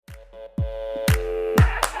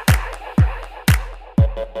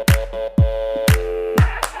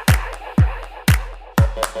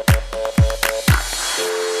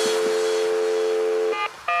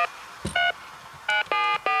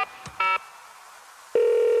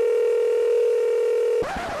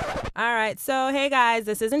All right, so hey guys,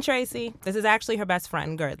 this isn't Tracy. This is actually her best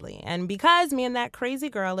friend, Girdley. And because me and that crazy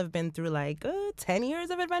girl have been through 10 years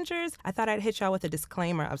of adventures, I thought I'd hit y'all with a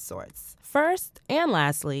disclaimer of sorts. First and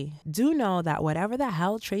lastly, do know that whatever the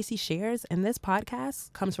hell Tracy shares in this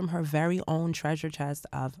podcast comes from her very own treasure chest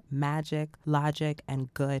of magic, logic,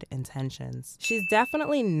 and good intentions. She's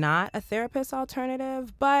definitely not a therapist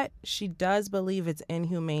alternative, but she does believe it's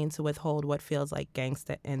inhumane to withhold what feels like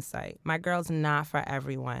gangsta insight. My girl's not for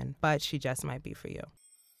everyone, but she just might be for you.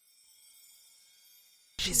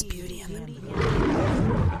 She's beauty and the beast.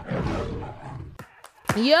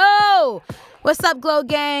 Yo! What's up, Glow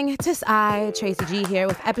Gang? Tis I, Tracy G, here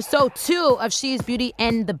with episode 2 of She's Beauty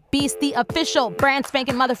and the Beast, the official brand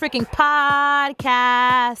spanking motherfreaking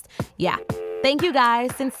podcast. Yeah. Thank you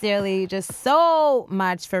guys sincerely just so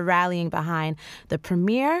much for rallying behind the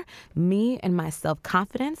premiere. Me and my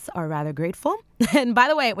self-confidence are rather grateful. And by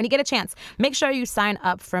the way, when you get a chance, make sure you sign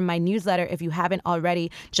up for my newsletter if you haven't already.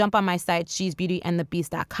 Jump on my site,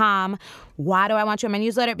 shesbeautyandthebeast.com. Why do I want you on my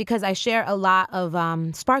newsletter? Because I share a lot of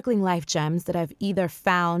sparkling life gems that I've either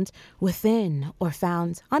found within or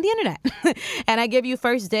found on the internet. And I give you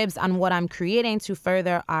first dibs on what I'm creating to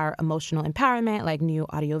further our emotional empowerment, like new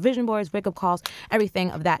audio vision boards, wake-up calls, everything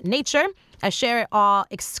of that nature. I share it all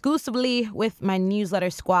exclusively with my newsletter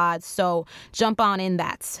squad, so jump on in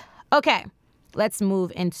that. Okay. Let's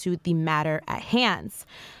move into the matter at hand.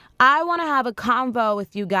 I want to have a convo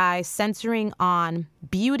with you guys centering on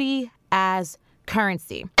beauty as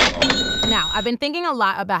currency. Now, I've been thinking a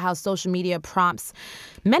lot about how social media prompts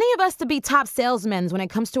many of us to be top salesmen when it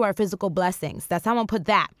comes to our physical blessings. That's how I'm going to put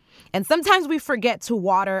that. And sometimes we forget to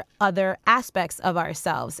water other aspects of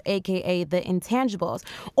ourselves, aka the intangibles.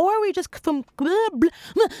 Or we just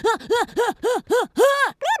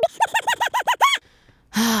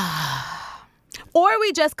Or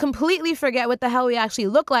we just completely forget what the hell we actually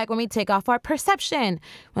look like when we take off our perception,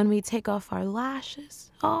 when we take off our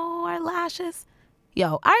lashes. Oh, our lashes.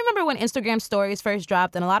 Yo, I remember when Instagram stories first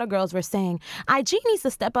dropped and a lot of girls were saying, IG needs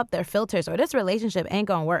to step up their filters or this relationship ain't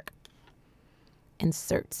gonna work.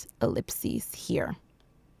 Insert ellipses here.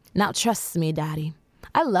 Now trust me, daddy,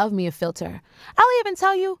 I love me a filter. I'll even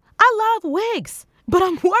tell you, I love wigs. But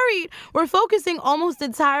I'm worried we're focusing almost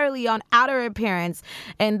entirely on outer appearance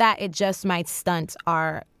and that it just might stunt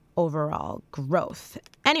our overall growth.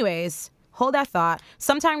 Anyways, hold that thought.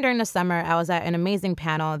 Sometime during the summer, I was at an amazing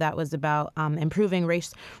panel that was about improving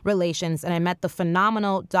race relations, and I met the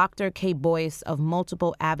phenomenal Dr. Kay Boyce of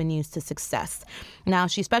Multiple Avenues to Success. Now,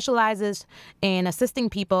 she specializes in assisting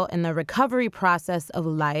people in the recovery process of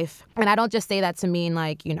life. And I don't just say that to mean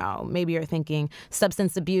maybe you're thinking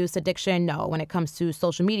substance abuse addiction. No, when it comes to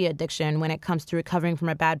social media addiction, when it comes to recovering from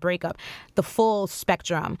a bad breakup, the full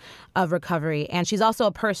spectrum of recovery. And she's also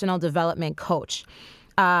a personal development coach.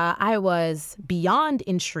 I was beyond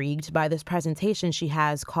intrigued by this presentation she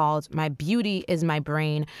has called My Beauty is My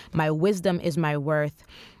Brain, My Wisdom is My Worth.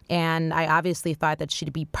 And I obviously thought that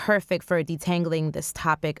she'd be perfect for detangling this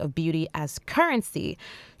topic of beauty as currency.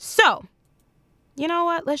 So, you know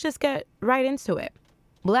what? Let's just get right into it.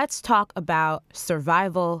 Let's talk about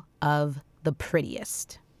survival of the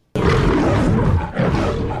prettiest.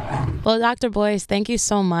 Well, Dr. Boyce, thank you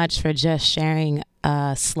so much for just sharing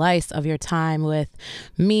a slice of your time with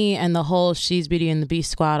me and the whole She's Beauty and the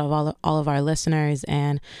Beast squad of all of our listeners.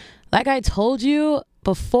 And like I told you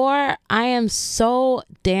before, I am so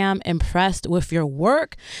damn impressed with your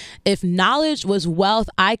work. If knowledge was wealth,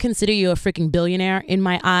 I consider you a freaking billionaire in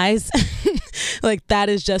my eyes. Like, that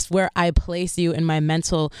is just where I place you in my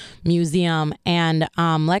mental museum. And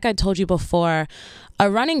like I told you before, a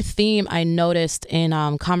running theme I noticed in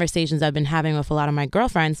conversations I've been having with a lot of my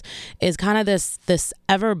girlfriends is kind of this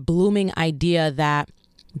ever blooming idea that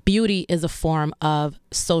beauty is a form of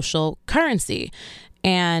social currency.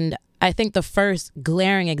 And I think the first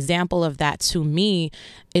glaring example of that to me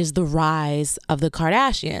is the rise of the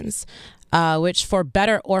Kardashians, which, for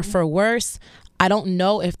better or for worse, I don't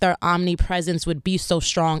know if their omnipresence would be so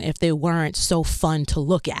strong if they weren't so fun to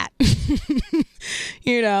look at,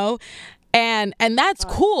 And that's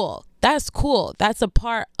cool. That's cool. That's a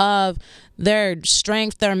part of their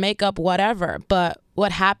strength, their makeup, whatever. But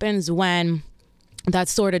what happens when that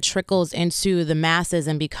sort of trickles into the masses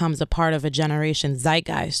and becomes a part of a generation's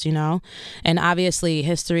zeitgeist, And obviously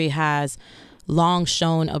history has long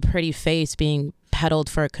shown a pretty face being peddled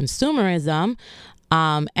for consumerism.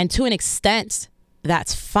 And to an extent,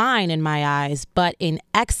 that's fine in my eyes. But in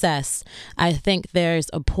excess, I think there's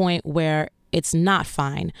a point where it's not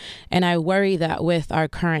fine. And I worry that with our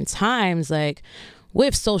current times,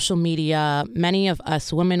 with social media, many of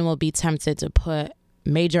us women will be tempted to put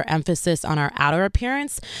major emphasis on our outer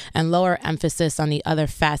appearance and lower emphasis on the other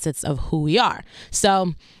facets of who we are.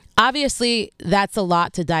 So obviously that's a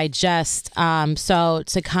lot to digest. So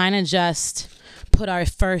to kind of just put our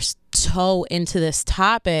first toe into this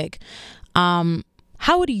topic,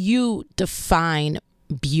 how would you define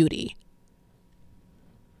beauty?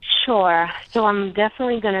 Sure. So I'm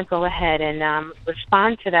definitely going to go ahead and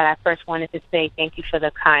respond to that. I first wanted to say thank you for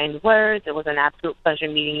the kind words. It was an absolute pleasure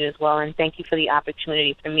meeting you as well, and thank you for the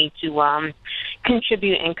opportunity for me to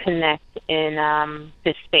contribute and connect in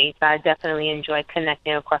this space. I definitely enjoy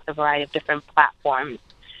connecting across a variety of different platforms.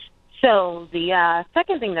 So the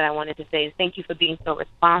second thing that I wanted to say is thank you for being so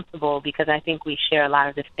responsible, because I think we share a lot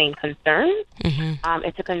of the same concerns. Mm-hmm.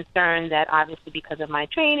 It's a concern that obviously because of my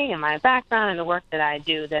training and my background and the work that I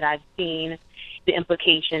do, that I've seen the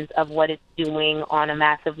implications of what it's doing on a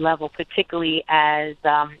massive level, particularly as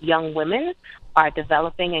young women are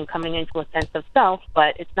developing and coming into a sense of self.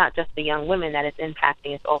 But it's not just the young women that it's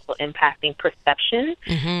impacting, it's also impacting perception,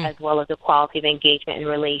 Mm-hmm. as well as the quality of engagement and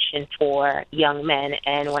relation for young men.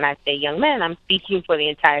 And when I say young men, I'm speaking for the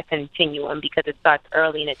entire continuum, because it starts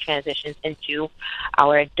early and it transitions into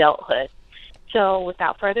our adulthood. So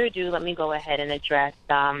without further ado, let me go ahead and address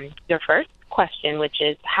your first question, which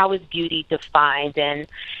is how is beauty defined? And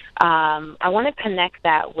I want to connect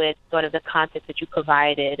that with sort of the context that you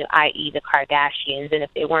provided, i.e. the Kardashians, and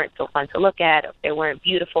if they weren't so fun to look at, if they weren't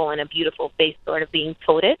beautiful and a beautiful face sort of being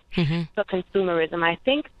touted Mm-hmm. for consumerism. I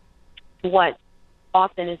think what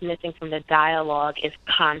often is missing from the dialogue is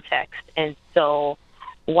context. And so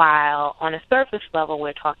while on a surface level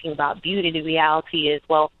we're talking about beauty, the reality is,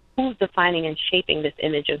 well, who's defining and shaping this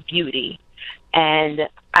image of beauty? And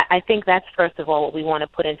I think that's, first of all, what we want to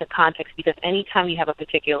put into context, because anytime you have a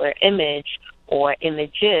particular image or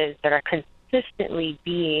images that are consistently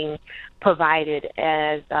being provided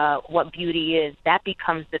as what beauty is, that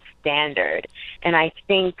becomes the standard. And I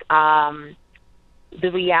think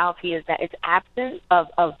the reality is that it's absent of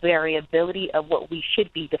variability of what we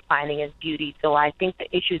should be defining as beauty. So I think the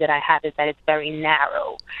issue that I have is that it's very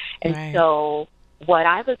narrow. And Right. so what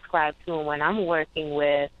I've ascribed to, and when I'm working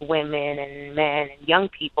with women and men and young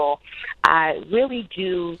people, I really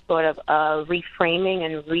do sort of a reframing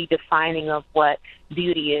and redefining of what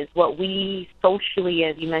beauty is. What we socially,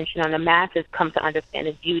 as you mentioned, on the masses come to understand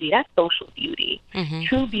as beauty, that's social beauty. Mm-hmm.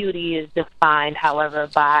 True beauty is defined, however,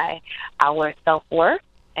 by our self-worth.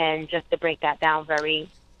 And just to break that down very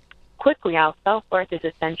quickly, our self-worth is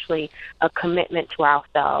essentially a commitment to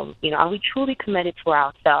ourselves. You know, are we truly committed to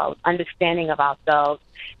ourselves, understanding of ourselves?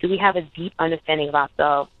 Do we have a deep understanding of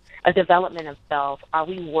ourselves, a development of self? Are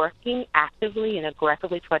we working actively and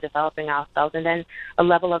aggressively toward developing ourselves? And then a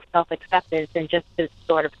level of self-acceptance. And just to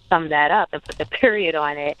sort of sum that up and put the period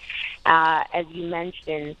on it, as you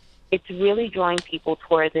mentioned, it's really drawing people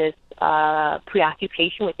toward this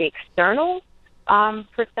preoccupation with the external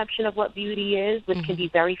perception of what beauty is, which can be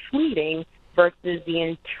very fleeting, versus the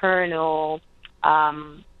internal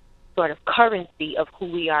sort of currency of who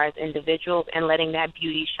we are as individuals, and letting that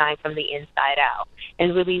beauty shine from the inside out,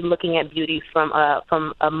 and really looking at beauty from a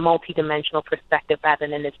multidimensional perspective rather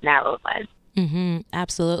than this narrow lens. Mm-hmm.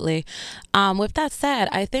 Absolutely. With that said,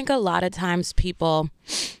 I think a lot of times people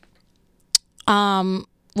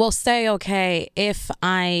will say, okay, if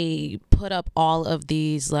I put up all of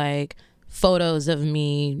these like photos of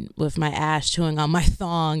me with my ass chewing on my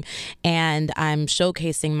thong and I'm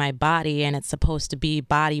showcasing my body and it's supposed to be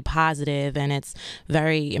body positive and it's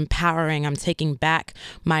very empowering, I'm taking back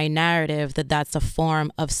my narrative, that's a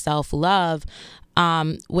form of self-love,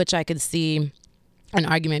 which I could see an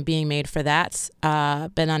argument being made for that.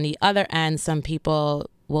 But on the other end, some people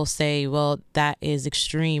will say, well, that is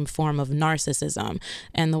extreme form of narcissism.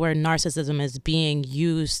 And the word narcissism is being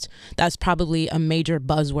used. That's probably a major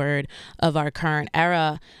buzzword of our current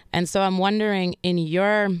era. And so I'm wondering, in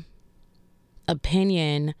your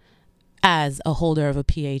opinion, as a holder of a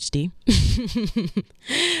PhD,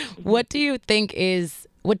 what do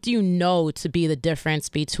you know to be the difference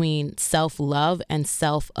between self-love and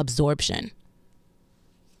self-absorption?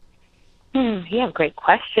 You have great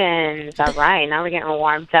questions. All right, now we're getting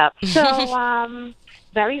warmed up. So,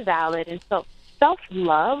 very valid. And so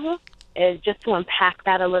self-love is, just to unpack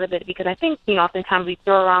that a little bit, because I think, oftentimes we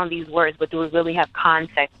throw around these words, but do we really have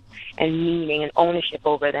context and meaning and ownership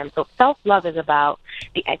over them? So self-love is about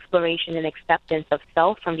the exploration and acceptance of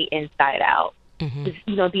self from the inside out.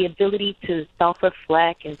 Mm-hmm. The ability to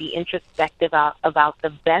self-reflect and be introspective about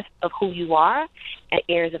the best of who you are and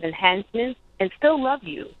areas of enhancement, and still love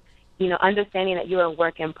you. Understanding that you're a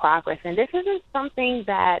work in progress. And this isn't something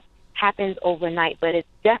that happens overnight, but it's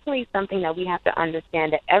definitely something that we have to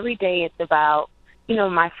understand, that every day it's about,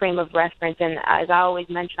 my frame of reference. And as I always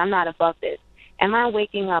mention, I'm not above this. Am I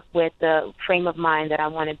waking up with the frame of mind that I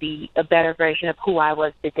want to be a better version of who I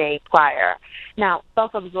was the day prior? Now,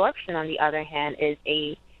 self-absorption, on the other hand, is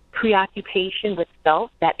a preoccupation with self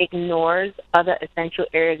that ignores other essential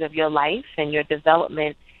areas of your life and your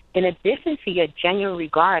development, in addition to your genuine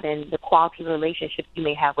regard and the quality of relationships you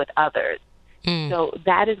may have with others. So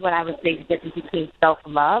that is what I would say is the difference between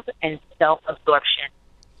self-love and self-absorption.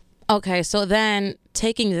 Okay, so then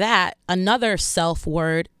taking that, another self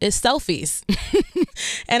word is selfies.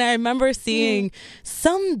 And I remember seeing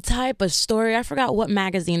some type of story. I forgot what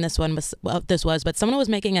magazine this was, but someone was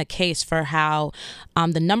making a case for how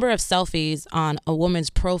the number of selfies on a woman's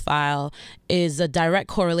profile is a direct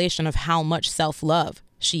correlation of how much self-love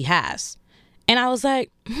she has. And I was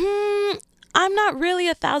like, I'm not really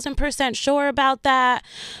 1,000% sure about that,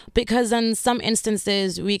 because in some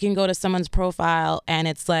instances we can go to someone's profile and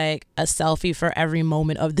it's like a selfie for every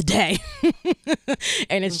moment of the day.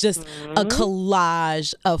 And it's just a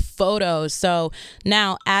collage of photos. So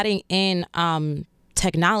now adding in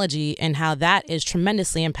technology and how that is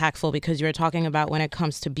tremendously impactful, because you were talking about when it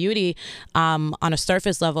comes to beauty, on a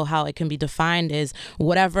surface level, how it can be defined is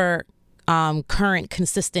whatever current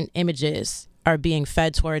consistent images are being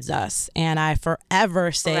fed towards us. And I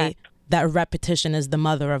forever say that repetition is the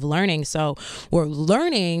mother of learning. So we're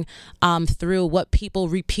learning through what people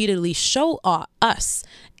repeatedly show us.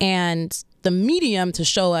 And the medium to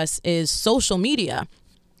show us is social media.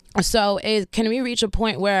 So can we reach a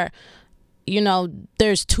point where,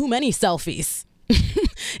 there's too many selfies?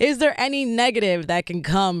 Is there any negative that can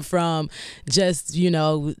come from just,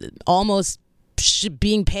 almost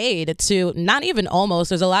being paid to, not even almost,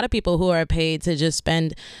 there's a lot of people who are paid to just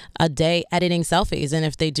spend a day editing selfies, and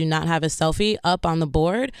if they do not have a selfie up on the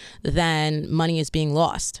board, then money is being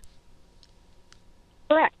lost.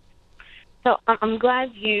 Correct. So I'm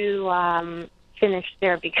glad you finished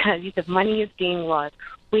there, because you said money is being lost.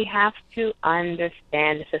 We have to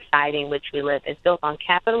understand the society in which we live. It's built on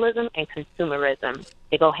capitalism and consumerism.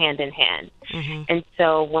 They go hand in hand. And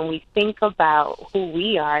so when we think about who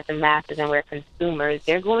we are as the masses and we're consumers,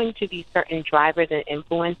 there are going to be certain drivers and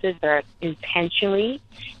influences that are intentionally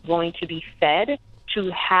going to be fed to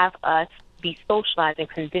have us be socialized and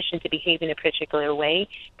conditioned to behave in a particular way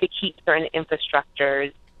to keep certain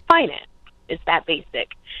infrastructures financed. It's that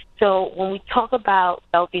basic. So when we talk about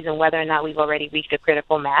selfies and whether or not we've already reached a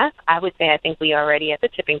critical mass, I would say I think we are already at the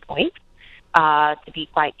tipping point. To be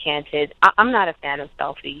quite candid, I'm not a fan of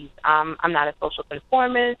selfies. I'm not a social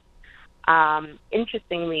conformist.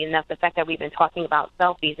 Interestingly enough, the fact that we've been talking about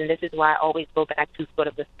selfies, and this is why I always go back to sort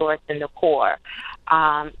of the source and the core.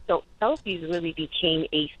 So selfies really became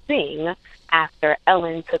a thing after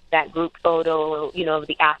Ellen took that group photo, of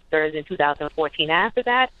the Oscars in 2014. After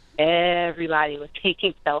that, everybody was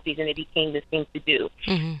taking selfies, and it became the thing to do.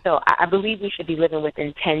 So I believe we should be living with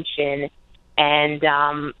intention, and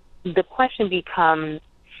the question becomes,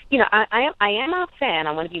 I am a fan.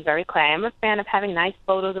 I want to be very clear. I am a fan of having nice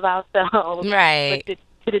photos of ourselves. Right. But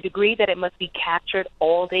to the degree that it must be captured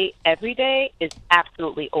all day, every day, is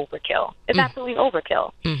absolutely overkill. It's absolutely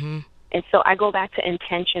overkill. And so I go back to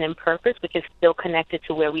intention and purpose, which is still connected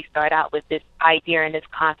to where we start out with this idea and this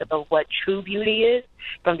concept of what true beauty is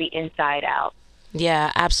from the inside out.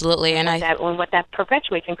 Yeah, absolutely. And what that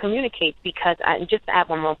perpetuates and communicates, because just to add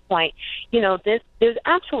one more point, there's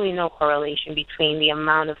absolutely no correlation between the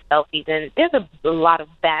amount of selfies, and there's a lot of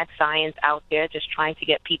bad science out there just trying to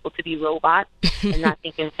get people to be robots and not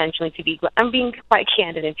think intentionally to be. I'm being quite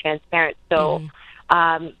candid and transparent. So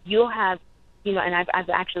you'll have, and I've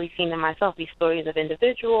actually seen them myself, these stories of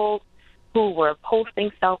individuals who were posting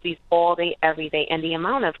selfies all day, every day, and the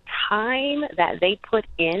amount of time that they put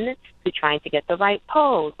in to trying to get the right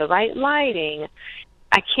pose, the right lighting,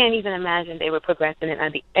 I can't even imagine they were progressing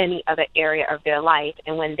in any other area of their life.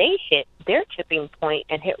 And when they hit their tipping point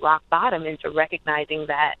and hit rock bottom into recognizing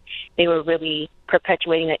that they were really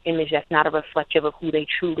perpetuating an image that's not a reflective of who they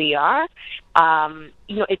truly are,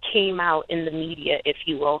 it came out in the media, if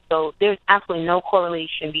you will. So there's absolutely no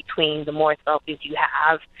correlation between the more selfies you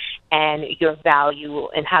have and your value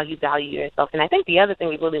and how you value yourself. And I think the other thing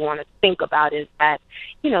we really want to think about is that,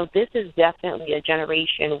 this is definitely a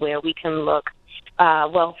generation where we can look,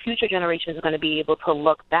 future generations are going to be able to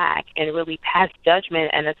look back and really pass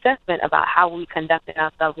judgment and assessment about how we conducted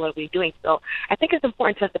ourselves, what we're doing. So I think it's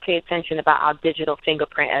important to us to pay attention about our digital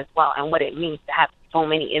fingerprint as well and what it means to have so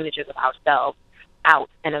many images of ourselves out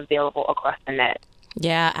and available across the net.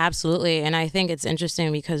 Yeah, absolutely. And I think it's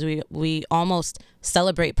interesting because we almost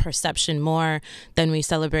celebrate perception more than we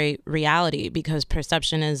celebrate reality, because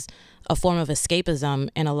perception is a form of escapism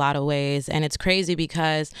in a lot of ways. And it's crazy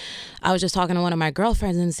because I was just talking to one of my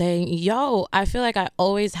girlfriends and saying, yo, I feel like I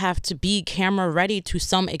always have to be camera ready to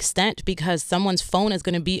some extent, because someone's phone is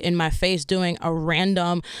going to be in my face doing a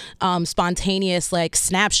random spontaneous like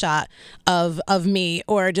snapshot of me,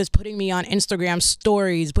 or just putting me on Instagram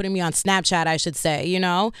stories, putting me on Snapchat, I should say. You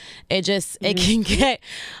know, it can get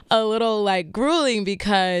a little like grueling,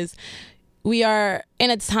 because we are in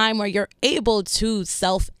a time where you're able to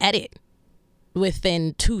self-edit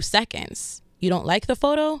within 2 seconds. You don't like the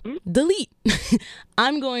photo? Delete.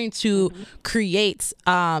 I'm going to create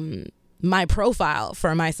my profile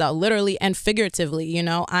for myself, literally and figuratively. You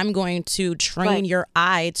know, I'm going to train your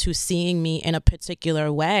eye to seeing me in a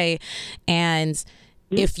particular way. And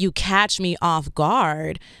if you catch me off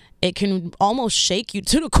guard, it can almost shake you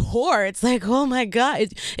to the core. It's like, oh my God,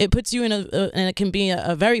 it puts you in and it can be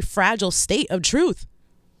a very fragile state of truth.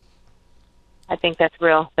 I think that's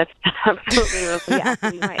real. That's absolutely real. So you're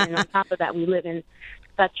absolutely right. And on top of that, we live in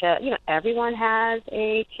such a, everyone has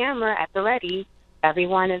a camera at the ready.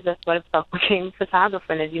 Everyone is a sort of self-proclaimed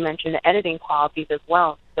photographer, and as you mentioned, the editing qualities as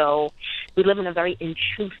well. So we live in a very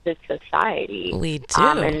intrusive society. We do.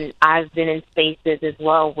 And I've been in spaces as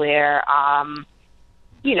well where,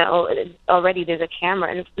 already there's a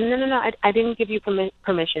camera. And no, I didn't give you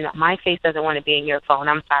permission. My face doesn't want to be in your phone.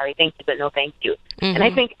 I'm sorry. Thank you, but no thank you. Mm-hmm. And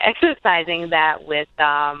I think exercising that with,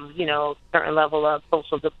 certain level of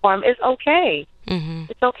social decorum is okay. Mm-hmm.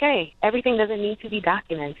 It's okay. Everything doesn't need to be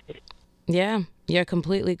documented. Yeah, you're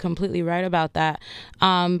completely right about that.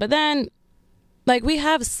 But then, like, we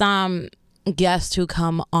have some guests who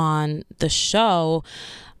come on the show,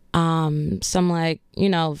 some like,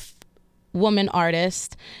 woman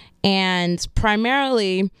artists, and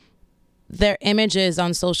primarily their images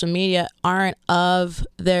on social media aren't of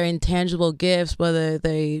their intangible gifts, whether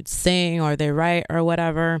they sing or they write or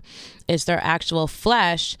whatever. It's their actual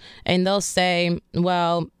flesh. And they'll say,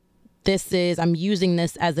 well, I'm using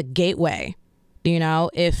this as a gateway.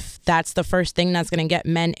 If that's the first thing that's going to get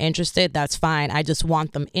men interested, that's fine. I just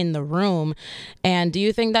want them in the room. And do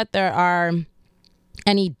you think that there are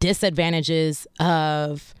any disadvantages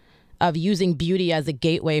of using beauty as a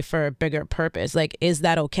gateway for a bigger purpose? Like, is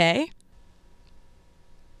that okay?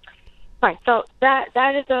 Right. So that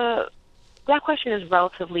question is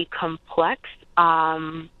relatively complex.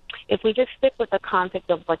 If we just stick with the context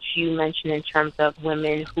of what you mentioned in terms of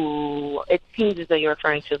women who, it seems as though you're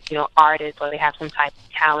referring to, artists, or they have some type of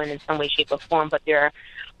talent in some way, shape, or form, but they're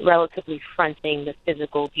relatively fronting the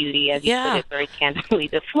physical beauty, as you put it very candidly,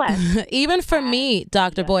 the flesh. Even for me,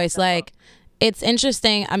 Dr. Boyce, like, it's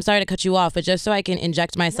interesting. I'm sorry to cut you off, but just so I can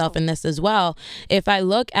inject myself in this as well. If I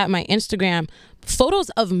look at my Instagram, photos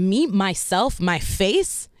of me, myself, my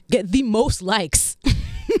face get the most likes.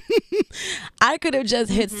 I could have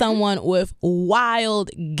just hit someone with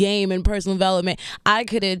wild game and personal development. I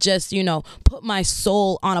could have just, put my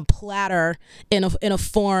soul on a platter in a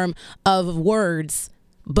form of words.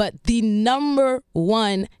 But the number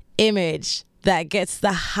one image that gets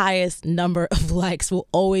the highest number of likes will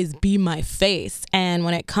always be my face. And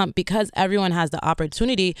when it comes, because everyone has the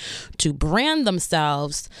opportunity to brand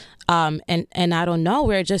themselves, and I don't know,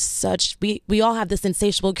 we're just we all have this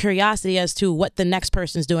insatiable curiosity as to what the next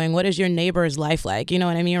person's doing. What is your neighbor's life like? You know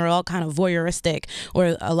what I mean? We're all kind of voyeuristic,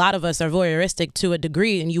 or a lot of us are voyeuristic to a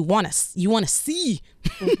degree, and you want to see, you want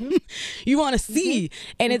to see.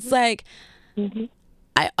 And it's like,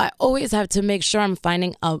 I always have to make sure I'm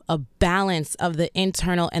finding a balance of the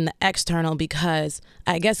internal and the external, because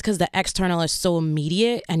I guess because the external is so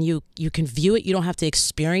immediate and you can view it. You don't have to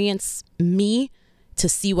experience me to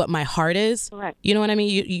see what my heart is. Correct. You know what I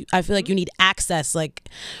mean? I feel like you need access, like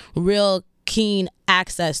real keen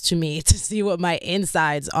access to me to see what my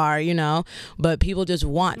insides are, but people just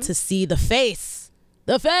want to see the face.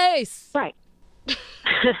 Right.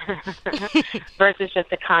 Versus just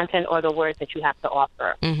the content or the words that you have to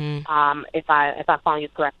offer. If I follow you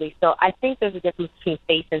correctly. So I think there's a difference between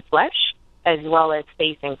face and flesh, as well as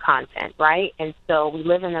face and content, right? And so we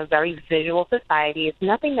live in a very visual society. It's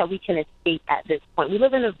nothing that we can escape at this point. We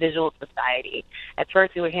live in a visual society. At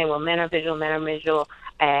first we were hearing, well, men are visual,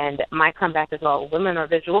 and my comeback is, well, women are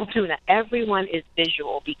visual too. Now, everyone is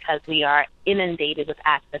visual because we are inundated with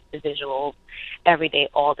access to visuals every day,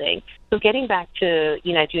 all day. So getting back to,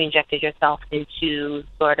 if you injected yourself into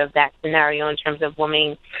sort of that scenario in terms of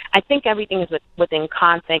women, I think everything is within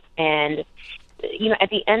context. And, at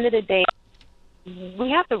the end of the day, we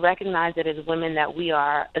have to recognize that as women that we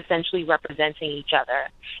are essentially representing each other.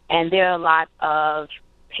 And there are a lot of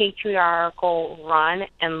patriarchal run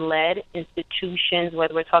and led institutions,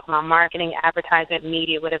 whether we're talking about marketing, advertisement,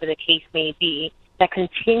 media, whatever the case may be, that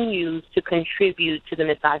continues to contribute to the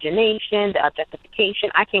misogynation, the objectification.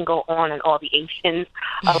 I can go on and all the Asians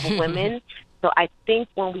of women. So I think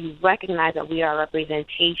when we recognize that we are a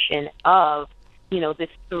representation of, this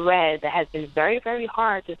thread that has been very, very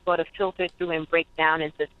hard to sort of filter through and break down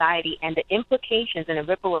in society, and the implications and the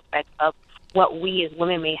ripple effects of what we as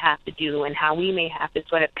women may have to do and how we may have to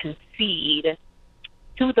sort of concede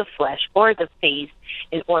to the flesh or the face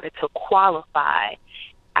in order to qualify.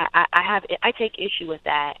 I take issue with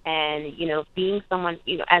that, and being someone,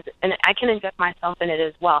 and I can inject myself in it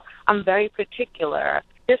as well. I'm very particular.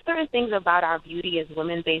 There's certain things about our beauty as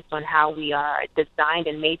women based on how we are designed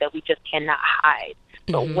and made that we just cannot hide.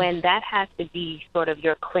 But when that has to be sort of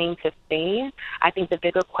your claim to fame, I think the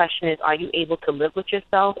bigger question is, are you able to live with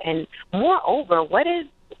yourself? And moreover, what is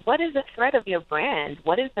the thread of your brand?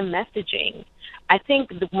 What is the messaging? I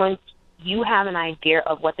think once you have an idea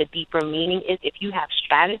of what the deeper meaning is, if you have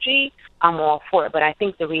strategy, I'm all for it. But I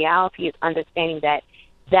think the reality is understanding that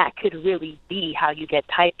could really be how you get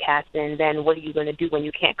typecast, and then what are you going to do when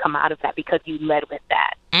you can't come out of that because you led with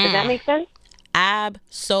that? Does that make sense?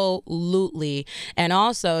 Absolutely. And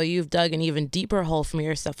also, you've dug an even deeper hole for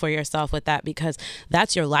yourself with that, because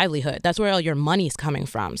that's your livelihood. That's where all your money's coming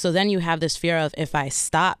from. So then you have this fear of, if I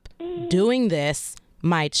stop doing this,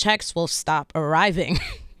 my checks will stop arriving.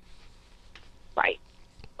 Right.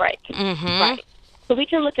 Right. So we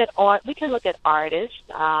can look at artists,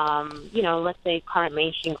 let's say current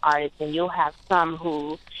mainstream artists, and you'll have some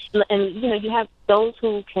who, and you have those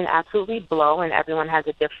who can absolutely blow, and everyone has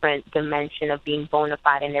a different dimension of being bona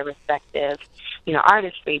fide in their respective,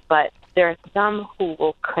 artistry. But there are some who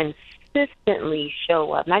will consistently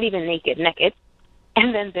show up, not even naked.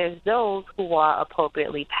 And then there's those who are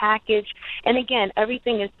appropriately packaged. And again,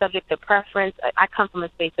 everything is subject to preference. I come from a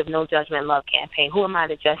space of no judgment, love campaign. Who am I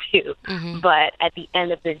to judge you? But at the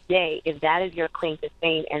end of the day, if that is your claim to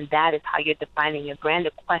fame and that is how you're defining your brand,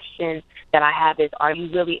 the question that I have is, are you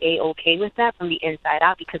really A-okay with that from the inside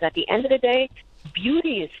out? Because at the end of the day,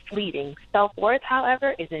 beauty is fleeting. Self-worth,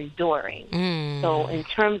 however, is enduring. So in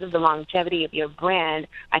terms of the longevity of your brand,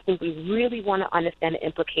 I think we really want to understand the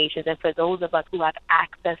implications. And for those of us who have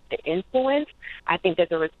access to influence, I think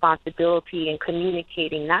there's a responsibility in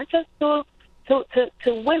communicating not just to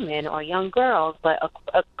women or young girls, but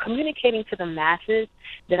communicating to the masses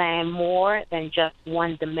that I am more than just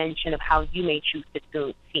one dimension of how you may choose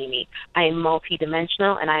to see me. I am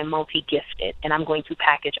multidimensional and I am multi-gifted, and I'm going to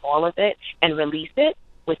package all of it and release it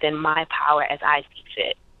within my power as I see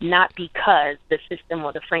fit, not because the system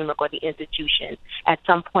or the framework or the institution. At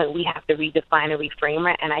some point, we have to redefine and reframe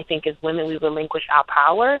it, and I think as women, we relinquish our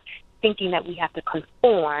power thinking that we have to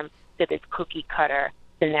conform to this cookie-cutter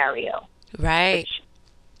scenario. Right.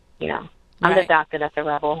 Which, I'm the doctor that's a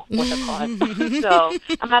rebel with a cause. So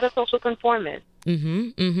I'm not a social conformist.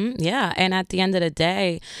 Yeah. And at the end of the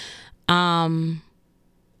day, I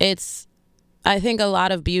think a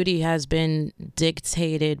lot of beauty has been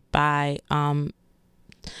dictated by,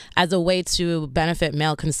 as a way to benefit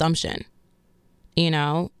male consumption,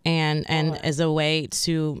 and as a way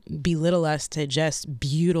to belittle us to just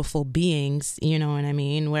beautiful beings, you know what I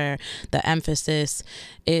mean? Where the emphasis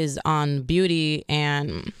is on beauty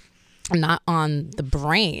and not on the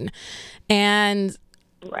brain. And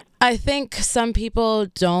I think some people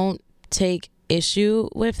don't take issue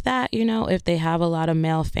with that. If they have a lot of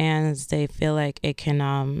male fans, they feel like it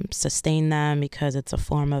can sustain them because it's a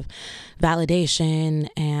form of validation.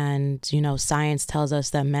 And science tells us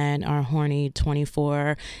that men are horny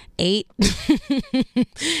 24/8.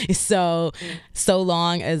 so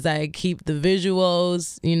long as I keep the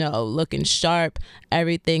visuals looking sharp,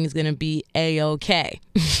 everything's gonna be a-okay.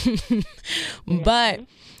 But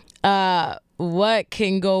what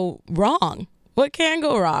can go wrong? What can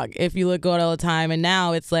go wrong if you look good all the time? And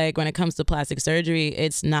now it's like, when it comes to plastic surgery,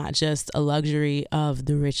 it's not just a luxury of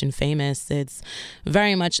the rich and famous. It's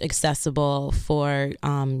very much accessible for,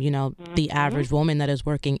 the average woman that is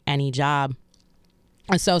working any job.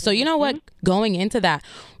 So what, going into that,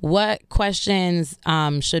 what questions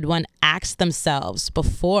should one ask themselves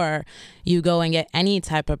before you go and get any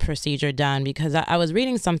type of procedure done? Because I was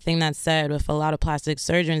reading something that said with a lot of plastic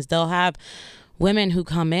surgeons, they'll have women who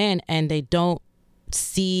come in and they don't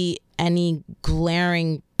see any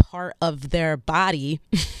glaring part of their body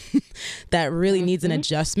that really needs an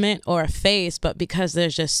adjustment or a face, but because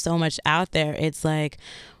there's just so much out there, it's like,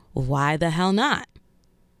 why the hell not?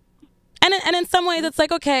 and in some ways it's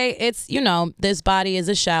like, okay, it's, you know, this body is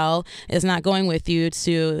a shell. It's not going with you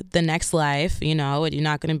to the next life, you know, and you're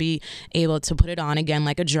not going to be able to put it on again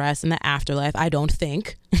like a dress in the afterlife, I don't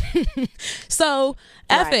think. So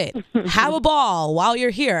F it. Have a ball while you're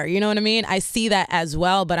here. You know what I mean? I see that as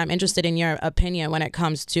well, but I'm interested in your opinion when it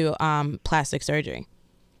comes to plastic surgery.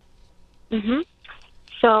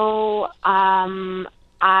 So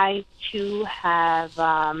I too have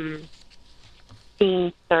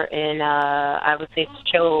seen certain, I would say,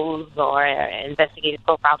 shows or investigative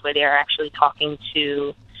profiles where they're actually talking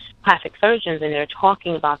to plastic surgeons, and they're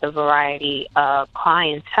talking about the variety of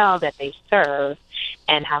clientele that they serve,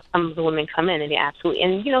 and how some of the women come in and they absolutely,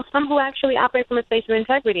 and you know, some who actually operate from a space of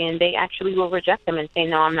integrity, and they actually will reject them and say,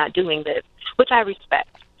 no, I'm not doing this, which I respect.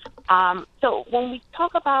 So when we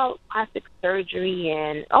talk about plastic surgery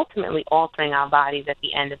and ultimately altering our bodies at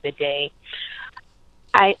the end of the day,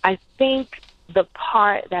 I think the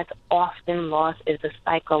part that's often lost is the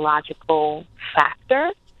psychological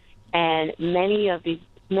factor, and many of these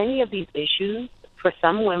issues, for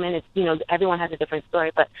some women, it's, you know, everyone has a different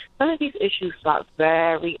story, but some of these issues start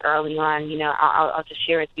very early on. You know, I'll just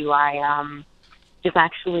share with you. I just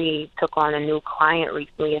actually took on a new client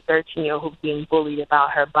recently, a 13-year-old who's being bullied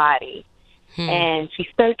about her body. And she's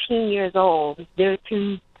 13 years old.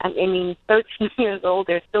 13 years old,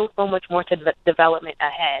 there's still so much more to development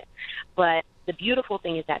ahead. But the beautiful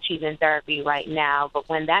thing is that she's in therapy right now. But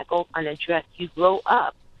when that goes unaddressed, you grow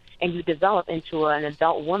up and you develop into an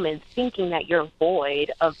adult woman thinking that you're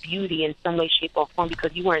void of beauty in some way, shape, or form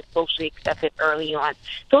because you weren't socially accepted early on.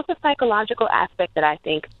 So it's a psychological aspect that I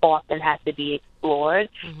think often has to be explored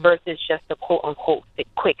versus just a quote-unquote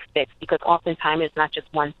quick fix, because oftentimes it's not just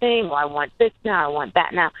one thing, well, I want this now, I want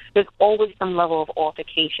that now. There's always some level of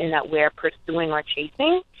altercation that we're pursuing or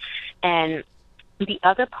chasing. And the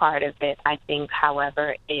other part of it, I think,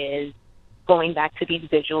 however, is going back to these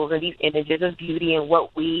visuals and these images of beauty and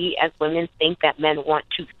what we as women think that men want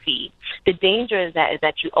to see. The danger is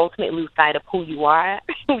that you ultimately lose sight of who you are,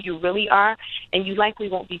 who you really are, and you likely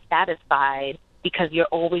won't be satisfied because you're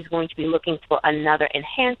always going to be looking for another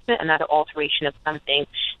enhancement, another alteration of something.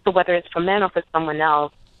 So whether it's for men or for someone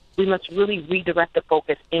else, we must really redirect the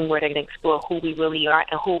focus inward and explore who we really are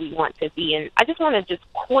and who we want to be. And I just want to just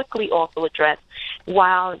quickly also address,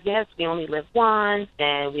 while, yes, we only live once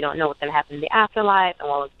and we don't know what's going to happen in the afterlife, and,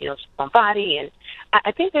 well, you know, it's just one body. And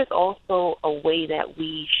I think there's also a way that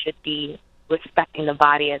we should be respecting the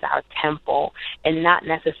body as our temple and not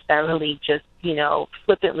necessarily just, you know,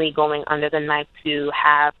 flippantly going under the knife to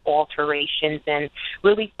have alterations, and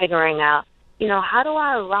really figuring out, you know, how do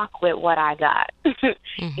I rock with what I got?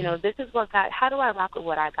 You know, this is what God, how do I rock with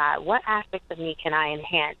what I got? What aspects of me can I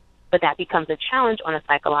enhance? But that becomes a challenge on a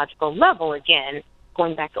psychological level, again,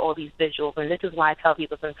 going back to all these visuals. And this is why I tell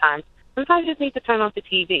people sometimes you just need to turn off the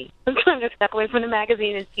TV. Sometimes just step away from the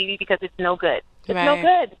magazine and TV because it's no good. It's no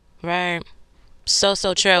good. Right. So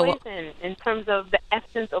true. Poison in terms of the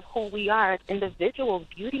essence of who we are as individuals.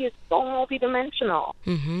 Beauty is so multidimensional.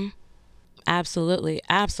 Absolutely,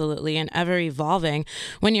 and ever evolving.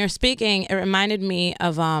 When you're speaking, it reminded me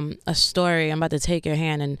of a story. I'm about to take your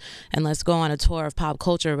hand and let's go on a tour of pop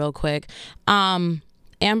culture real quick.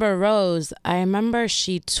 Amber Rose, I remember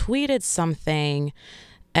she tweeted something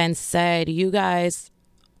and said, you guys,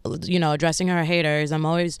 you know, addressing her haters,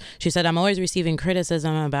 she said, I'm always receiving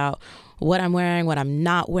criticism about what I'm wearing, what I'm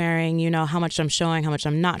not wearing, you know, how much I'm showing, how much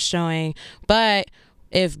I'm not showing. But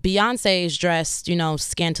if Beyonce is dressed, you know,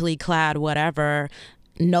 scantily clad, whatever,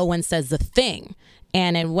 no one says a thing.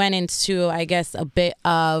 And it went into, I guess, a bit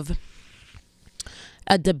of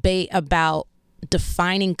a debate about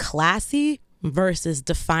defining classy versus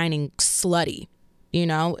defining slutty, you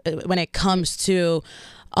know, when it comes to,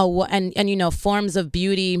 and you know, forms of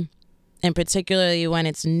beauty, and particularly when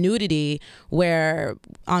it's nudity, where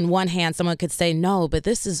on one hand, someone could say, no, but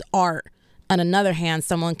this is art. On another hand,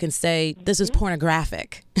 someone can say, this is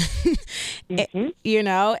pornographic, you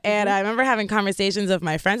know? And I remember having conversations with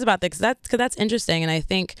my friends about this because that's interesting. And I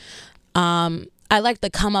think I like the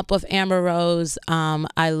come up with Amber Rose.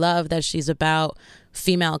 I love that she's about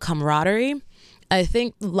female camaraderie. I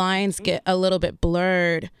think lines get a little bit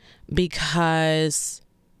blurred because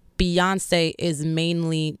Beyonce is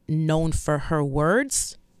mainly known for her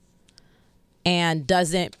words and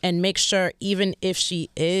make sure, even if she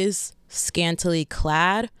is scantily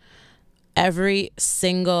clad, every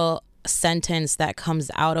single sentence that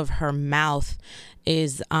comes out of her mouth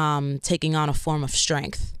is taking on a form of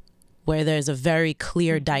strength, where there's a very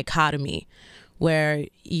clear dichotomy, where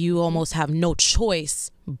you almost have no choice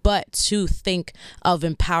but to think of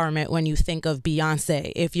empowerment when you think of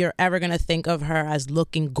Beyonce. If you're ever going to think of her as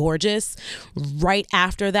looking gorgeous, right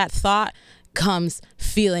after that thought comes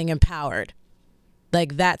feeling empowered.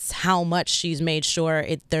 Like, that's how much she's made sure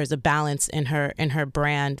there's a balance in her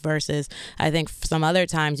brand, versus I think some other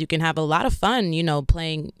times you can have a lot of fun,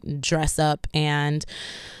 playing dress up and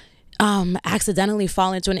accidentally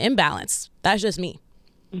fall into an imbalance. That's just me.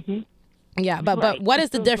 Mm-hmm. Yeah, but what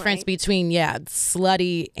is the difference between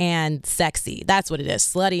slutty and sexy? That's what it is,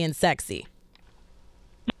 slutty and sexy.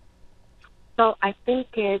 So I think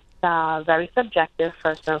it's very subjective,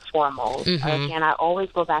 first and foremost. Again, I always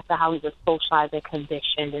go back to how we were socialized and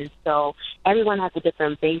conditioned, and so everyone has a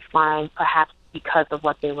different baseline, perhaps because of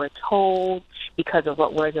what they were told, because of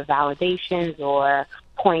what words of validations or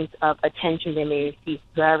points of attention they may receive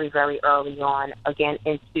very, very early on, again,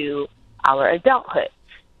 into our adulthood.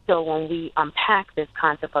 So when we unpack this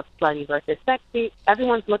concept of slutty versus sexy,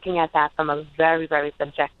 everyone's looking at that from a very, very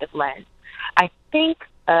subjective lens. I think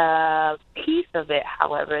a piece of it,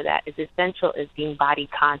 however, that is essential is being body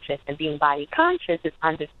conscious. And being body conscious is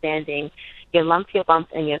understanding your lumps, your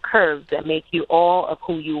bumps, and your curves that make you all of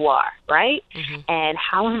who you are, right? Mm-hmm. And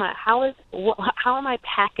how am I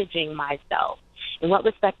packaging myself? In what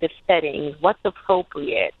respective settings? What's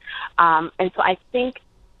appropriate? And so I think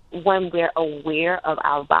when we're aware of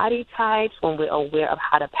our body types, when we're aware of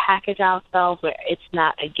how to package ourselves, where it's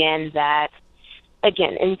not, again,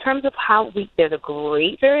 in terms of how there's a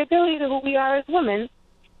great variability to who we are as women,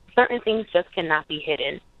 certain things just cannot be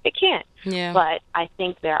hidden. It can't. Yeah. But I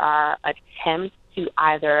think there are attempts to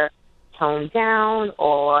either tone down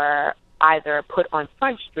or either put on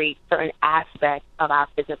Front Street certain aspects of our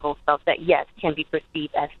physical self that, yes, can be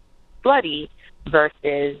perceived as slutty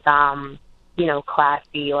versus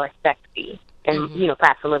classy or sexy and,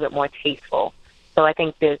 perhaps a little bit more tasteful. So I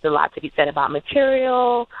think there's a lot to be said about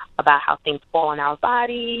material, about how things fall on our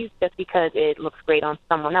bodies. Just because it looks great on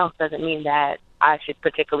someone else doesn't mean that I should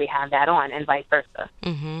particularly have that on, and vice versa.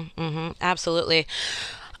 Absolutely.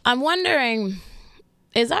 I'm wondering,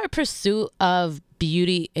 is our pursuit of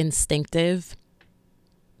beauty instinctive?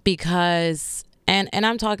 Because, and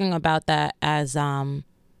I'm talking about that as a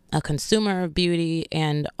consumer of beauty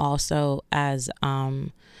and also as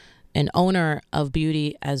an owner of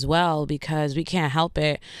beauty as well, because we can't help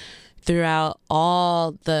it. Throughout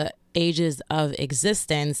all the ages of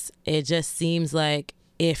existence, it just seems like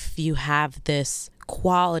if you have this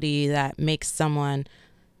quality that makes someone,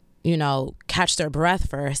 catch their breath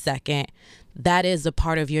for a second, that is a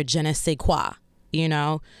part of your je ne sais quoi.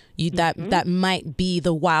 That might be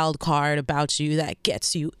the wild card about you that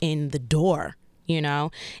gets you in the door.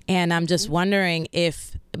 And I'm just wondering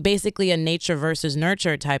if basically a nature versus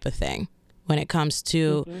nurture type of thing when it comes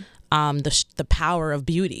to the power of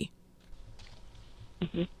beauty.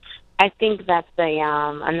 I think that's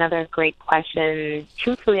another great question.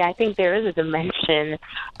 Truthfully, I think there is a dimension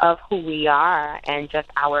of who we are and just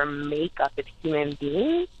our makeup as human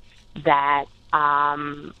beings that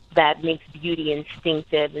makes beauty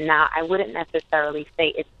instinctive. Now, I wouldn't necessarily say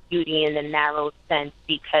it's beauty in the narrow sense,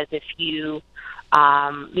 because if you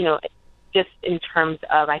just in terms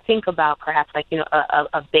of, I think about perhaps like,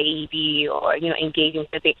 a baby or, engaging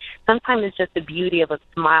with a baby. Sometimes it's just the beauty of a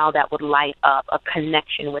smile that would light up a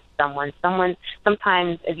connection with someone.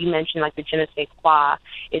 Sometimes, as you mentioned, like the je ne sais quoi,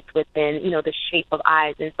 it's within, the shape of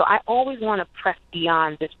eyes. And so I always want to press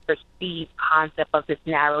beyond this perceived concept of this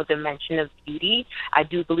narrow dimension of beauty. I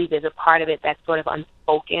do believe there's a part of it that's sort of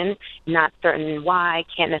unspoken, not certain why,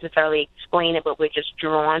 can't necessarily explain it, but we're just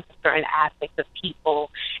drawn to certain aspects of people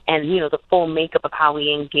and, the full makeup of how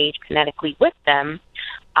we engage kinetically with them.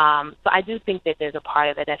 So I do think that there's a part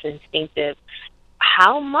of it that's instinctive.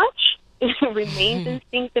 How much remains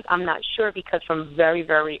instinctive, I'm not sure, because from very,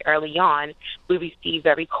 very early on, we receive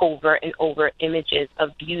very covert and overt images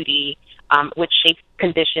of beauty, which shapes,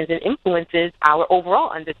 conditions, and influences our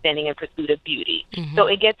overall understanding and pursuit of beauty. So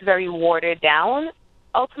it gets very watered down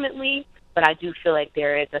ultimately, but I do feel like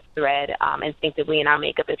there is a thread instinctively in our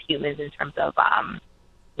makeup as humans in terms of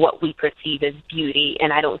what we perceive as beauty,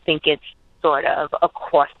 and I don't think it's sort of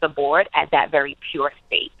across the board at that very pure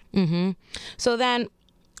state. So then,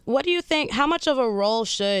 what do you think, how much of a role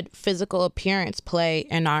should physical appearance play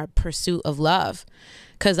in our pursuit of love?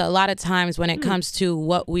 Because a lot of times when it comes to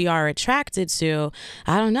what we are attracted to,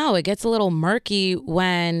 I don't know, it gets a little murky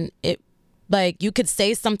when you could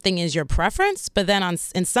say something is your preference, but then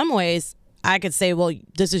in some ways, I could say, well,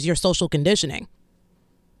 this is your social conditioning.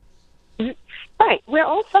 Right. We're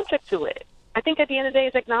all subject to it. I think at the end of the day,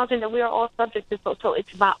 it's acknowledging that we are all subject to, so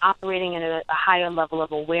it's about operating at a higher level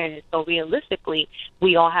of awareness. So realistically,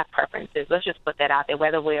 we all have preferences. Let's just put that out there.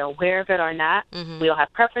 Whether we're aware of it or not, we all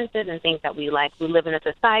have preferences and things that we like. We live in a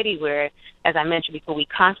society where, as I mentioned before, we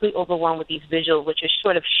constantly overwhelmed with these visuals, which is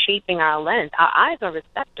sort of shaping our lens. Our eyes are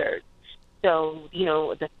receptors. So,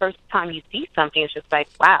 the first time you see something, it's just like,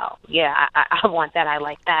 wow, yeah, I want that. I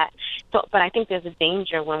like that. So, but I think there's a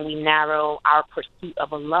danger when we narrow our pursuit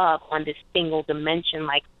of a love on this single dimension,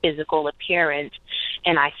 like physical appearance.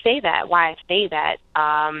 And I say that, why I say that,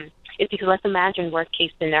 is because let's imagine worst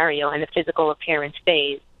case scenario and the physical appearance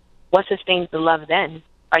stays. What sustains the love then?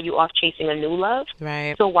 Are you off chasing a new love?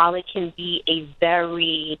 Right. So while it can be a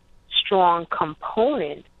very strong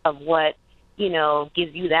component of what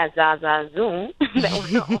gives you that Zaza zoom that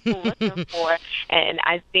we're all looking for. And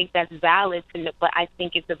I think that's valid, but I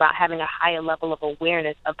think it's about having a higher level of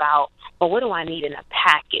awareness about, well, what do I need in a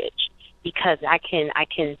package? Because I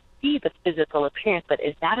can see the physical appearance, but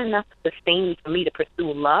is that enough to sustain me for me to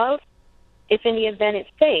pursue love? If in the event it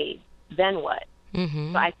fades, then what?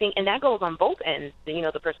 So I think, and that goes on both ends,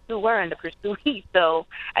 the pursuer and the pursuee. So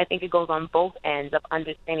I think it goes on both ends of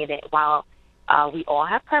understanding that while we all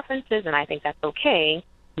have preferences, and I think that's okay,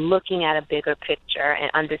 looking at a bigger picture and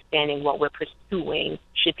understanding what we're pursuing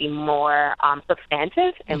should be more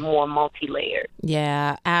substantive and more multi-layered.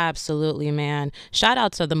 Yeah, absolutely, man. Shout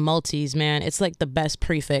out to the multis, man. It's like the best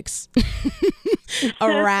prefix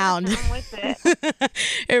around. I'm with it.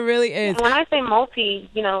 It really is. When I say multi,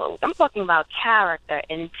 I'm talking about character,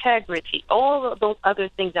 integrity, all of those other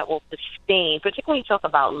things that will sustain, particularly when you talk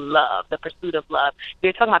about love, the pursuit of love. If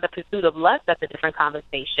you're talking about the pursuit of lust, that's a different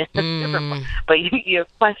conversation. But your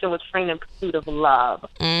question was framed in pursuit of love,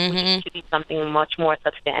 which should be something much more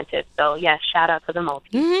substantive. So, yes, shout out to the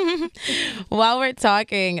multi. While we're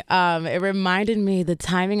talking, it reminded me the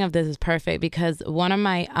timing of this is perfect because one of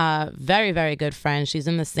my very, very good friends, she's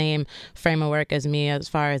in the same frame of work as me as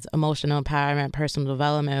far as emotional empowerment, personal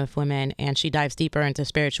development with women, and she dives deeper into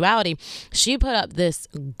spirituality. She put up this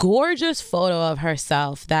gorgeous photo of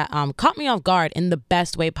herself that caught me off guard in the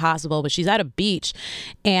best way possible, but she's at a beach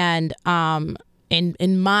and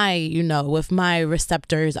in my, with my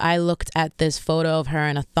receptors, I looked at this photo of her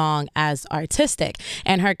in a thong as artistic.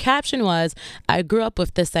 And her caption was, I grew up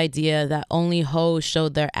with this idea that only hoes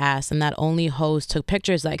showed their ass and that only hoes took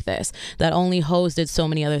pictures like this, that only hoes did so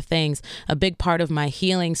many other things. A big part of my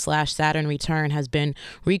healing / Saturn return has been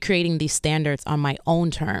recreating these standards on my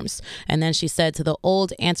own terms. And then she said, to the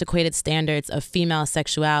old antiquated standards of female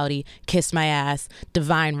sexuality, kiss my ass,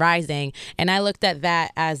 divine rising. And I looked at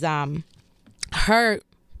that as her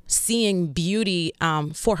seeing beauty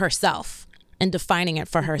for herself and defining it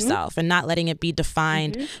for herself and not letting it be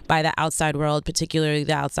defined by the outside world, particularly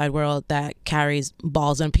the outside world that carries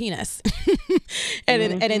balls and penis. And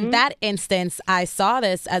in that instance, I saw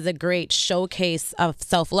this as a great showcase of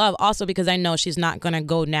self-love, also because I know she's not going to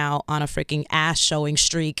go now on a freaking ass showing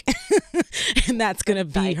streak and that's going to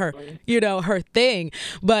be her, her thing.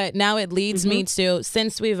 But now it leads me to,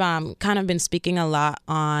 since we've kind of been speaking a lot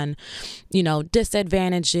on,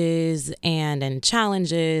 disadvantages and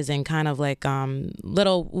challenges and kind of like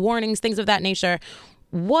little warnings, things of that nature,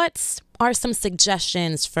 what are some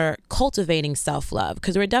suggestions for cultivating self-love?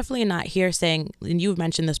 Because we're definitely not here saying, and you've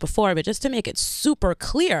mentioned this before, but just to make it super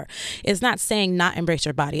clear, it's not saying not embrace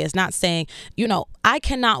your body. It's not saying, I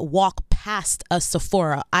cannot walk past a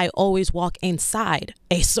Sephora. I always walk inside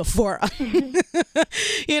a Sephora.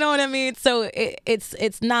 You know what I mean? So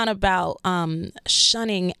it's not about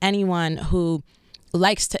shunning anyone who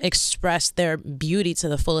likes to express their beauty to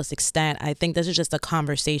the fullest extent. I think this is just a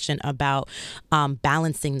conversation about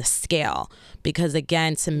balancing the scale. Because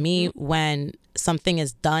again, to me, when something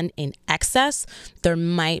is done in excess, there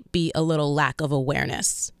might be a little lack of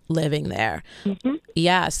awareness living there.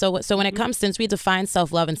 Yeah. So when it comes, since we define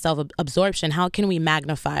self-love and self-absorption, how can we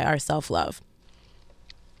magnify our self-love?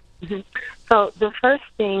 So the first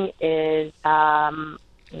thing is,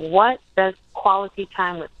 what does quality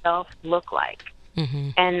time with self look like?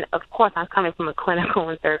 And of course, I'm coming from a clinical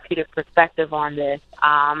and therapeutic perspective on this,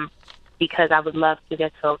 because I would love to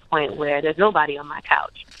get to a point where there's nobody on my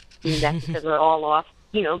couch. And that's because we're all off,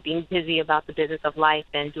 being busy about the business of life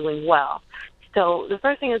and doing well. So the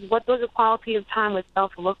first thing is, what does the quality of time with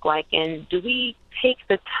self look like? And do we take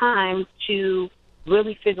the time to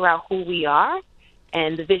really figure out who we are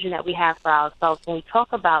and the vision that we have for ourselves? When we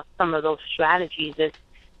talk about some of those strategies, it's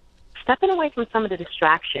stepping away from some of the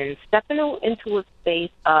distractions, stepping into a space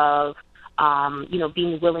of,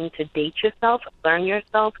 being willing to date yourself, learn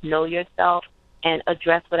yourself, know yourself, and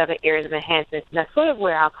address whatever areas of enhancements. And that's sort of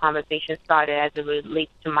where our conversation started as it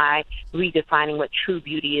relates to my redefining what true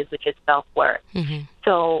beauty is, which is self-worth. Mm-hmm.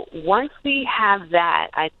 So once we have that,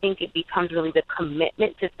 I think it becomes really the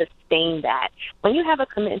commitment to sustain that. When you have a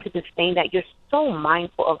commitment to sustain that, you're so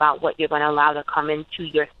mindful about what you're going to allow to come into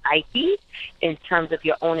your psyche in terms of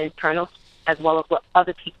your own internal, as well as what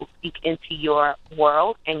other people speak into your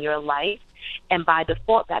world and your life. And by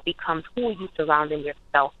default, that becomes who are you surrounding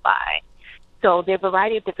yourself by. So there are a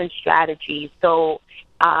variety of different strategies. So,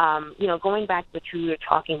 going back to what you were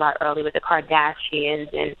talking about earlier with the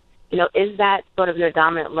Kardashians, and, is that sort of your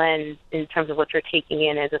dominant lens in terms of what you're taking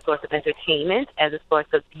in as a source of entertainment, as a source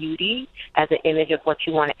of beauty, as an image of what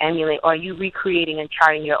you want to emulate? Or are you recreating and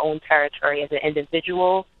charting your own territory as an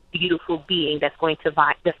individual, beautiful being that's going to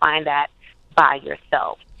define that by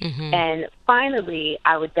yourself? Mm-hmm. And finally,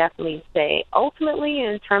 I would definitely say, ultimately,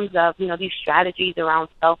 in terms of, these strategies around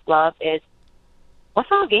self-love, is what's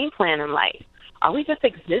our game plan in life? Are we just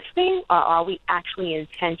existing, or are we actually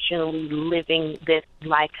intentionally living this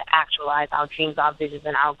life to actualize our dreams, our visions,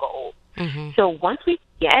 and our goals? Mm-hmm. So once we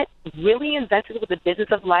get really invested with the business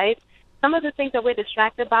of life, some of the things that we're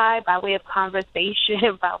distracted by way of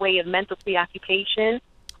conversation, by way of mental preoccupation,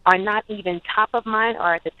 are not even top of mind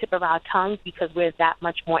or at the tip of our tongues, because we're that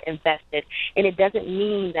much more invested. And it doesn't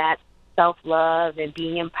mean that self-love and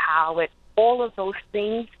being empowered, all of those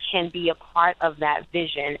things can be a part of that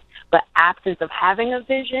vision. But absence of having a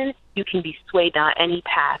vision, you can be swayed down any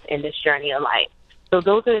path in this journey of life. So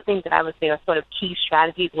those are the things that I would say are sort of key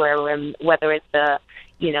strategies, whether it's a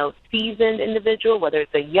seasoned individual, whether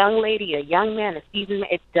it's a young lady, a young man, a seasoned man,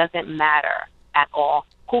 it doesn't matter at all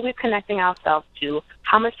who we're connecting ourselves to,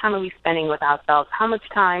 how much time are we spending with ourselves, how much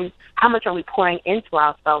are we pouring into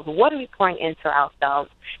ourselves, what are we pouring into ourselves,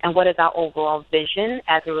 and what is our overall vision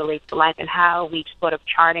as it relates to life, and how are we sort of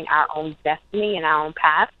charting our own destiny and our own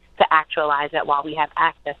path to actualize that while we have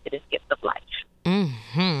access to this gift of life.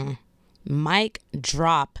 Mm-hmm. Mic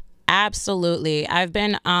drop. Absolutely. I've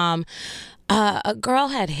been, a girl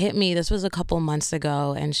had hit me, this was a couple months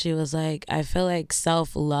ago, and she was like, I feel like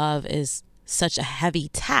self-love is such a heavy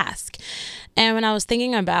task. And when I was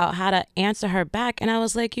thinking about how to answer her back, and I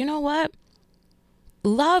was like, you know what?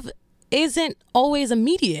 Love isn't always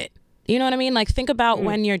immediate. You know what I mean? Like, think about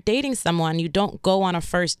when you're dating someone, you don't go on a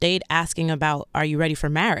first date asking about, are you ready for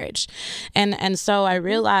marriage? And so I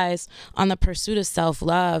realized on the pursuit of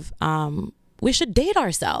self-love, we should date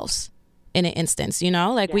ourselves in an instance,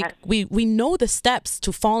 like Yes. we know the steps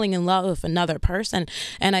to falling in love with another person.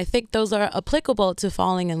 And I think those are applicable to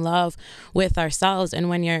falling in love with ourselves. And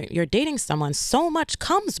when you're dating someone, so much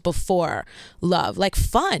comes before love, like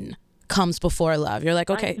fun comes before love. You're like,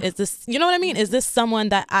 okay, is this, you know what I mean? Is this someone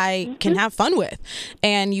that I can have fun with?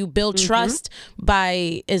 And you build trust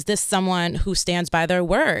by, is this someone who stands by their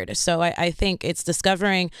word? So I think it's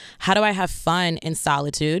discovering, how do I have fun in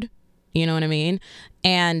solitude? You know what I mean?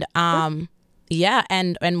 And yeah,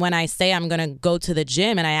 and when I say I'm gonna go to the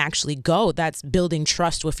gym and I actually go, that's building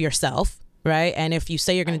trust with yourself, right? And if you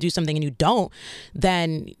say you're gonna do something and you don't,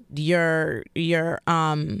 then the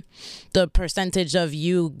percentage of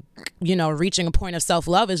you reaching a point of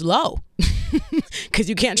self-love is low because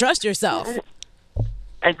you can't trust yourself.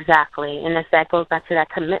 Exactly. And that goes back to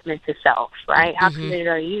that commitment to self, right? How committed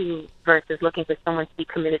are you versus looking for someone to be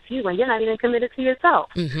committed to you when you're not even committed to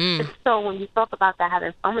yourself? And so when you talk about that,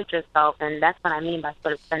 having fun with yourself, and that's what I mean by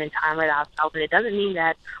sort of spending time with ourselves, and it doesn't mean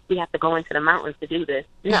that we have to go into the mountains to do this.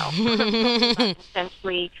 No.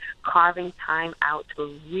 Essentially carving time out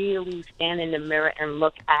to really stand in the mirror and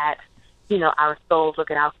look at our souls, look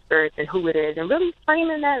at our spirits and who it is, and really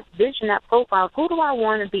framing that vision, that profile of who do I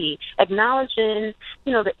want to be, acknowledging,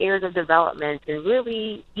 the areas of development, and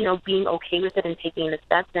really, being okay with it and taking the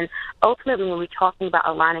steps. And ultimately, when we're talking about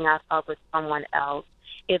aligning ourselves with someone else,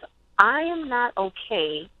 if I am not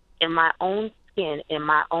okay in my own skin, in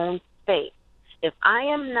my own space, if I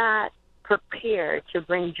am not prepared to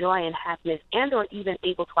bring joy and happiness and or even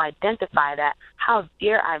able to identify that, how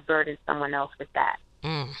dare I burden someone else with that?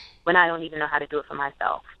 When I don't even know how to do it for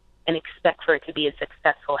myself and expect for it to be a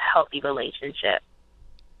successful, healthy relationship.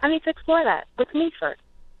 I need to explore that with me first.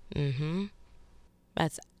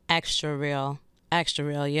 That's extra real. Extra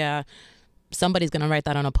real, yeah. Somebody's going to write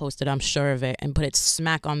that on a Post-it, I'm sure of it, and put it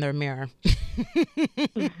smack on their mirror.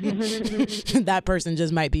 That person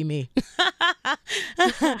just might be me.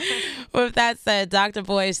 With that said, Dr.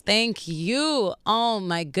 Boyce, thank you. Oh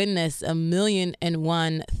my goodness,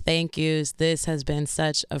 1,000,001 thank yous. This has been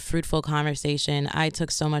such a fruitful conversation. I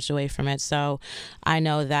took so much away from it. So I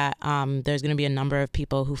know that there's going to be a number of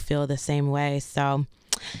people who feel the same way. So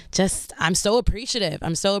I'm so appreciative.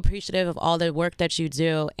 I'm so appreciative of all the work that you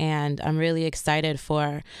do, and I'm really excited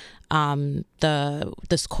for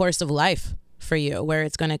this course of life for you, where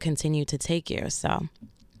it's going to continue to take you. So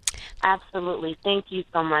Absolutely. Thank you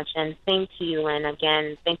so much. And thank you. And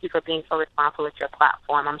again, thank you for being so responsible with your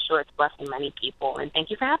platform. I'm sure it's blessing many people. And thank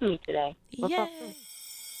you for having me today.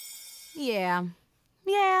 Yeah.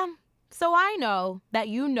 So I know that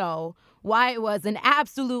you know why it was an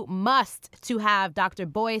absolute must to have Dr.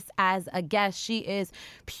 Boyce as a guest. She is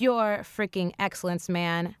pure freaking excellence,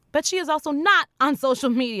 man. But she is also not on social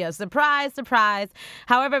media. Surprise, surprise.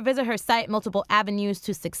 However, visit her site,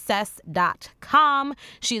 multipleavenues2success.com.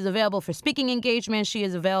 She is available for speaking engagements. She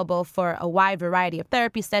is available for a wide variety of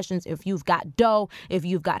therapy sessions. If you've got dough, if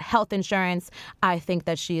you've got health insurance, I think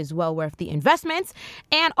that she is well worth the investment.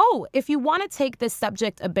 And if you want to take this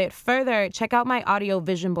subject a bit further, check out my audio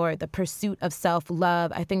vision board, The Pursuit of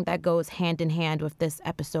Self-Love. I think that goes hand in hand with this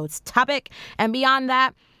episode's topic. And beyond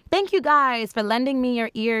that, thank you guys for lending me your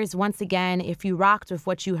ears once again. If you rocked with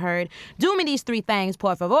what you heard, do me these 3 things,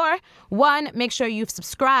 por favor. 1, make sure you've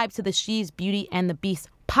subscribed to the She's Beauty and the Beast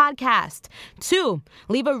podcast. 2,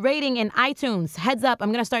 leave a rating in iTunes. Heads up,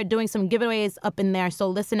 I'm going to start doing some giveaways up in there, so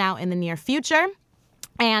listen out in the near future.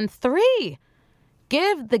 And 3,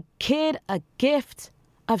 give the kid a gift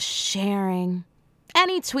of sharing.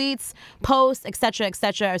 Any tweets, posts, etc.,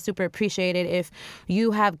 are super appreciated. If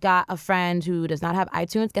you have got a friend who does not have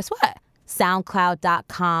iTunes, guess what?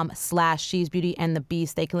 SoundCloud.com/She's Beauty and the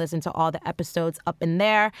Beast. They can listen to all the episodes up in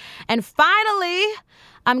there. And finally,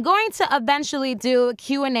 I'm going to eventually do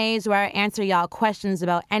Q&As where I answer y'all questions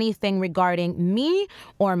about anything regarding me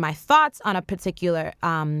or my thoughts on a particular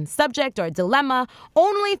subject or dilemma.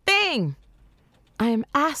 Only thing I am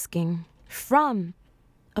asking from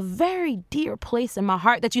a very dear place in my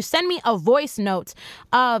heart that you send me a voice note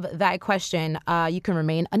of that question. You can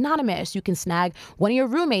remain anonymous. You can snag one of your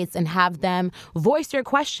roommates and have them voice your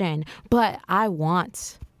question. But I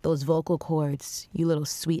want those vocal cords, you little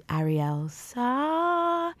sweet Ariels.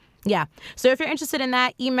 Yeah. So if you're interested in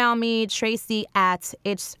that, email me,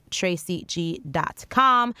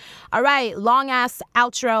 tracy@itstracyg.com. All right. Long ass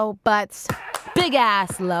outro, but big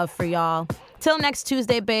ass love for y'all. Till next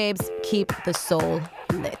Tuesday, babes, keep the soul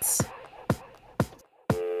lit.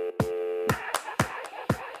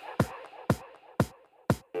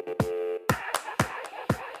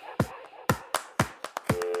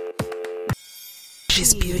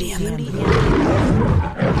 She's beauty and the